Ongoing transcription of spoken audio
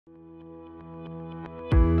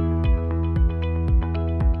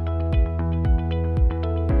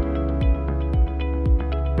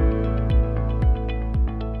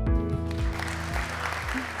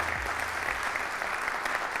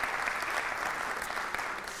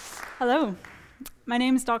Hello, my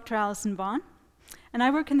name is Dr. Alison Vaughan, and I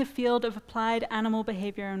work in the field of applied animal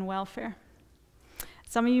behavior and welfare.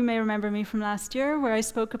 Some of you may remember me from last year, where I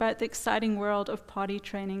spoke about the exciting world of potty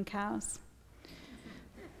training cows.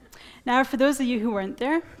 Now, for those of you who weren't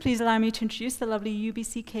there, please allow me to introduce the lovely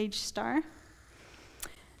UBC cage star.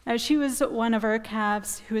 Now, she was one of our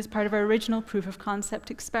calves who was part of our original proof of concept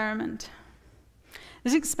experiment.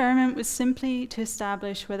 This experiment was simply to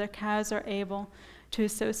establish whether cows are able to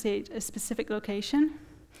associate a specific location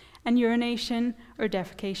and urination or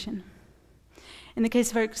defecation. In the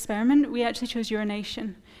case of our experiment, we actually chose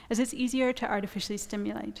urination, as it's easier to artificially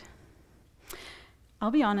stimulate. I'll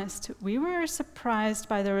be honest, we were surprised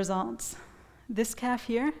by the results. This calf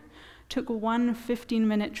here took one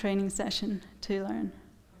 15-minute training session to learn.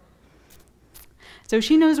 So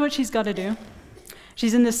she knows what she's got to do.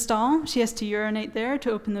 She's in the stall. She has to urinate there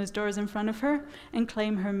to open those doors in front of her and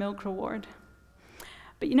claim her milk reward.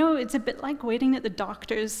 But you know, it's a bit like waiting at the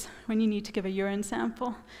doctor's when you need to give a urine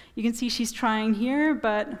sample. You can see she's trying here,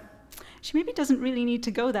 but she maybe doesn't really need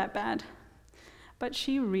to go that bad. But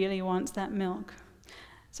she really wants that milk.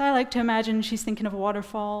 So I like to imagine she's thinking of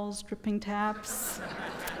waterfalls, dripping taps.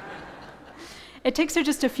 It takes her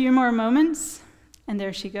just a few more moments, and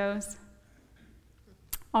there she goes,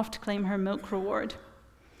 off to claim her milk reward.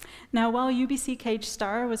 Now, while UBC Cage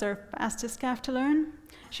Star was our fastest calf to learn,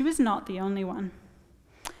 she was not the only one.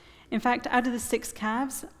 In fact, out of the 6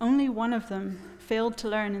 calves, only one of them failed to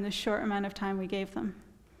learn in the short amount of time we gave them.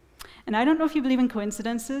 And I don't know if you believe in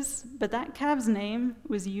coincidences, but that calf's name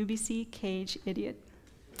was UBC Cage Idiot.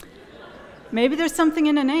 Maybe there's something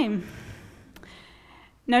in a name.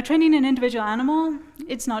 Now, training an individual animal,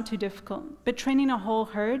 it's not too difficult, but training a whole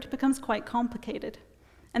herd becomes quite complicated.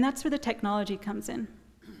 And that's where the technology comes in.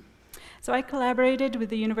 So I collaborated with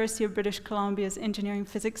the University of British Columbia's Engineering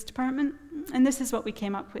Physics Department, and this is what we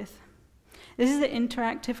came up with. This is the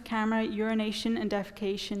Interactive Camera Urination and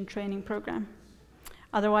Defecation Training Program,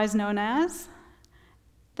 otherwise known as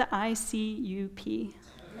the ICUP.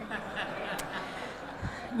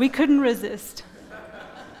 We couldn't resist.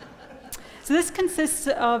 So this consists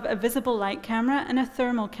of a visible light camera and a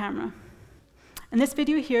thermal camera. And this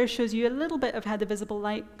video here shows you a little bit of how the visible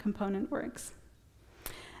light component works.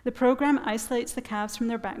 The program isolates the calves from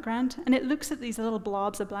their background, and it looks at these little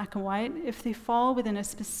blobs of black and white. If they fall within a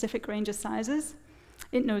specific range of sizes,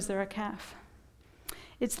 it knows they're a calf.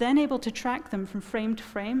 It's then able to track them from frame to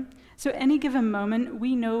frame, so at any given moment,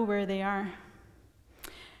 we know where they are.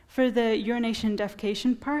 For the urination and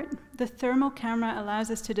defecation part, the thermal camera allows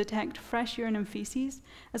us to detect fresh urine and feces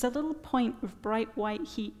as a little point of bright white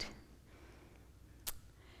heat.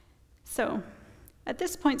 So, at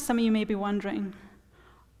this point, some of you may be wondering,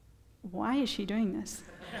 why is she doing this?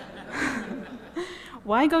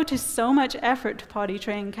 Why go to so much effort to potty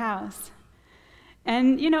train cows?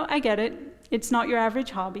 And you know, I get it. It's not your average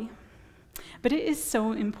hobby. But it is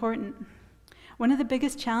so important. One of the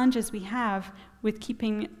biggest challenges we have with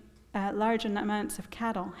keeping large amounts of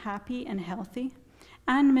cattle happy and healthy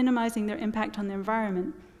and minimizing their impact on the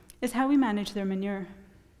environment is how we manage their manure.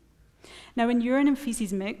 Now, when urine and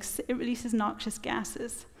feces mix, it releases noxious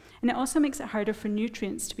gases. And it also makes it harder for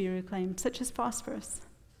nutrients to be reclaimed, such as phosphorus.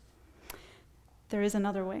 There is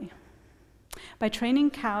another way. By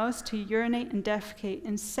training cows to urinate and defecate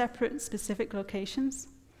in separate, specific locations,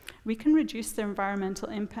 we can reduce their environmental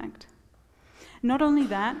impact. Not only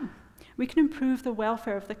that, we can improve the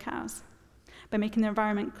welfare of the cows by making the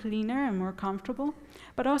environment cleaner and more comfortable,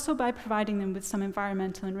 but also by providing them with some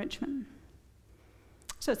environmental enrichment.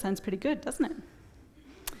 So it sounds pretty good, doesn't it?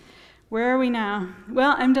 Where are we now?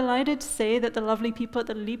 Well, I'm delighted to say that the lovely people at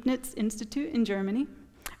the Leibniz Institute in Germany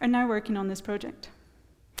are now working on this project.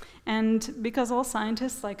 And because all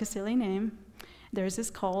scientists like a silly name, theirs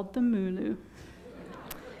is called the Mooloo.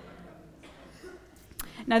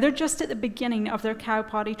 Now, they're just at the beginning of their cow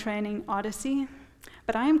potty training odyssey,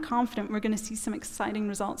 but I am confident we're going to see some exciting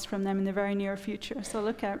results from them in the very near future, so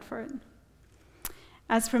look out for it.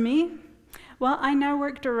 As for me, well, I now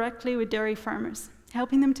work directly with dairy farmers,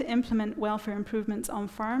 helping them to implement welfare improvements on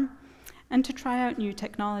farm and to try out new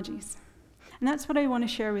technologies. And that's what I want to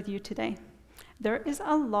share with you today. There is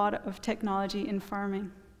a lot of technology in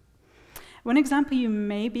farming. One example you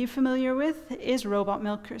may be familiar with is robot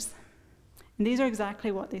milkers. And these are exactly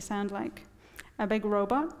what they sound like. A big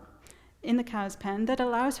robot in the cow's pen that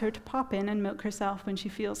allows her to pop in and milk herself when she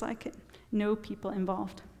feels like it. No people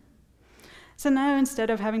involved. So now, instead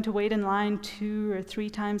of having to wait in line 2 or 3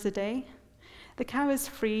 times a day, the cow is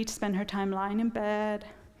free to spend her time lying in bed,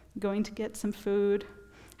 going to get some food,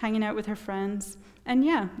 hanging out with her friends, and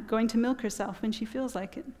yeah, going to milk herself when she feels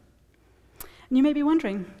like it. And you may be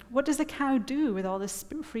wondering, what does a cow do with all this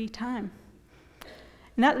free time?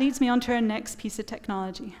 And that leads me on to our next piece of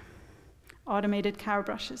technology, automated cow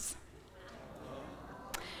brushes.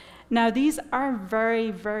 Now, these are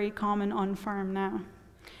very, very common on farm now.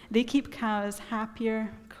 They keep cows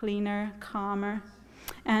happier, cleaner, calmer.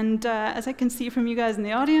 And as I can see from you guys in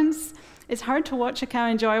the audience, it's hard to watch a cow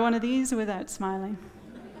enjoy one of these without smiling.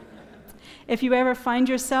 If you ever find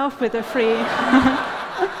yourself with a free...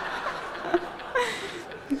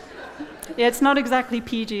 Yeah, it's not exactly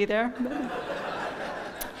PG there.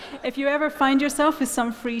 If you ever find yourself with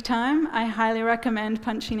some free time, I highly recommend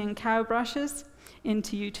punching in cow brushes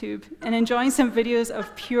into YouTube and enjoying some videos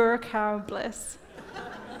of pure cow bliss.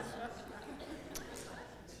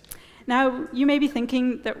 Now, you may be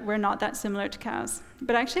thinking that we're not that similar to cows,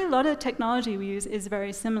 but actually a lot of the technology we use is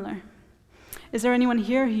very similar. Is there anyone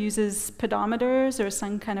here who uses pedometers or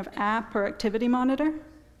some kind of app or activity monitor?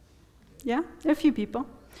 Yeah, a few people.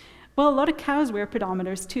 Well, a lot of cows wear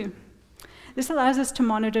pedometers too. This allows us to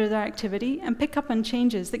monitor their activity and pick up on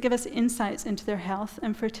changes that give us insights into their health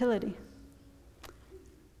and fertility.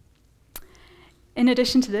 In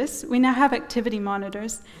addition to this, we now have activity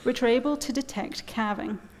monitors which are able to detect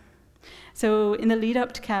calving. So in the lead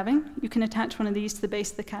up to calving, you can attach one of these to the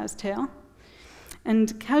base of the cow's tail.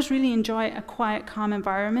 And cows really enjoy a quiet, calm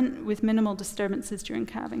environment with minimal disturbances during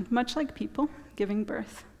calving, much like people giving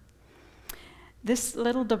birth. This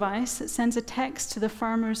little device sends a text to the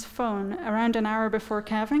farmer's phone around an hour before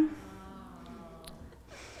calving.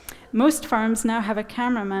 Most farms now have a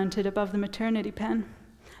camera mounted above the maternity pen,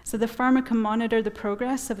 so the farmer can monitor the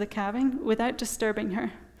progress of the calving without disturbing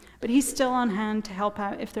her, but he's still on hand to help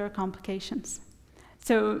out if there are complications.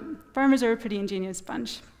 So farmers are a pretty ingenious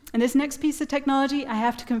bunch. And this next piece of technology, I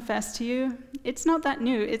have to confess to you, it's not that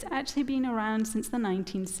new. It's actually been around since the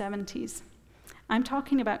 1970s. I'm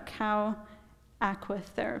talking about cow Aqua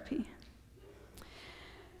Therapy.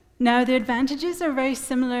 Now, the advantages are very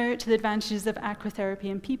similar to the advantages of aqua therapy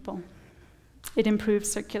in people. It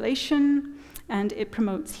improves circulation and it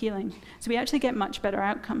promotes healing. So we actually get much better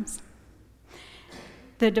outcomes.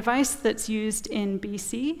 The device that's used in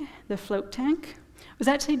BC, the float tank, was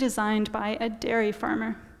actually designed by a dairy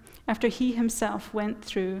farmer after he himself went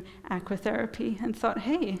through aqua therapy and thought,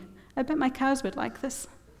 hey, I bet my cows would like this.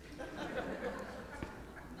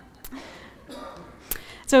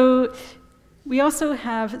 So we also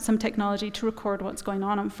have some technology to record what's going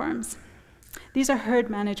on farms. These are herd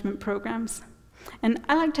management programs. And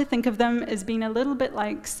I like to think of them as being a little bit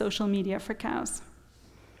like social media for cows.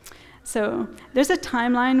 So there's a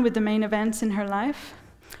timeline with the main events in her life,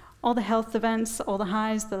 all the health events, all the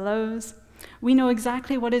highs, the lows. We know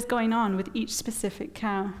exactly what is going on with each specific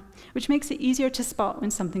cow, which makes it easier to spot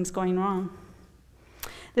when something's going wrong.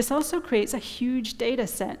 This also creates a huge data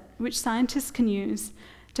set, which scientists can use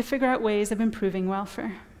to figure out ways of improving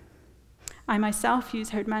welfare. I myself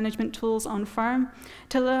use herd management tools on farm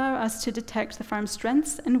to allow us to detect the farm's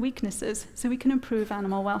strengths and weaknesses so we can improve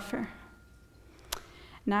animal welfare.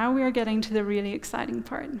 Now we are getting to the really exciting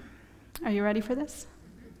part. Are you ready for this?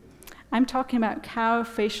 I'm talking about cow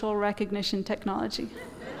facial recognition technology.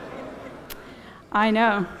 I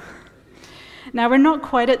know. Now, we're not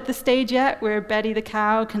quite at the stage yet where Betty the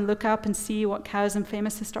cow can look up and see what cows in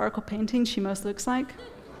famous historical paintings she most looks like.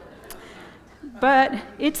 But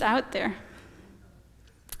it's out there.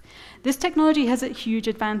 This technology has huge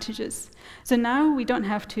advantages. So now we don't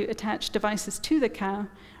have to attach devices to the cow.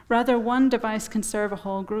 Rather, one device can serve a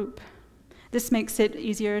whole group. This makes it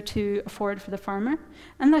easier to afford for the farmer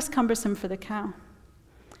and less cumbersome for the cow.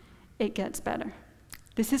 It gets better.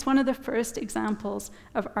 This is one of the first examples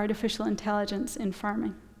of artificial intelligence in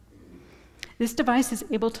farming. This device is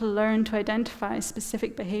able to learn to identify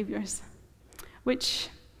specific behaviors, which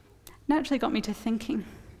naturally got me to thinking,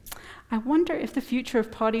 I wonder if the future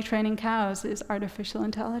of potty training cows is artificial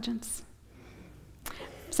intelligence.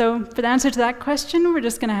 So for the answer to that question, we're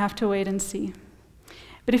just going to have to wait and see.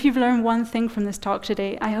 But if you've learned one thing from this talk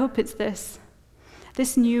today, I hope it's this.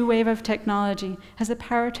 This new wave of technology has the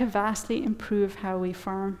power to vastly improve how we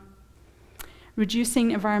farm,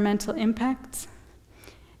 reducing environmental impacts,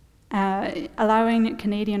 allowing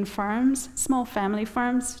Canadian farms, small family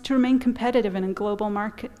farms, to remain competitive in a global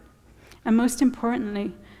market, and most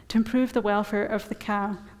importantly, to improve the welfare of the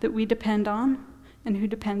cow that we depend on and who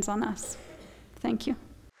depends on us. Thank you.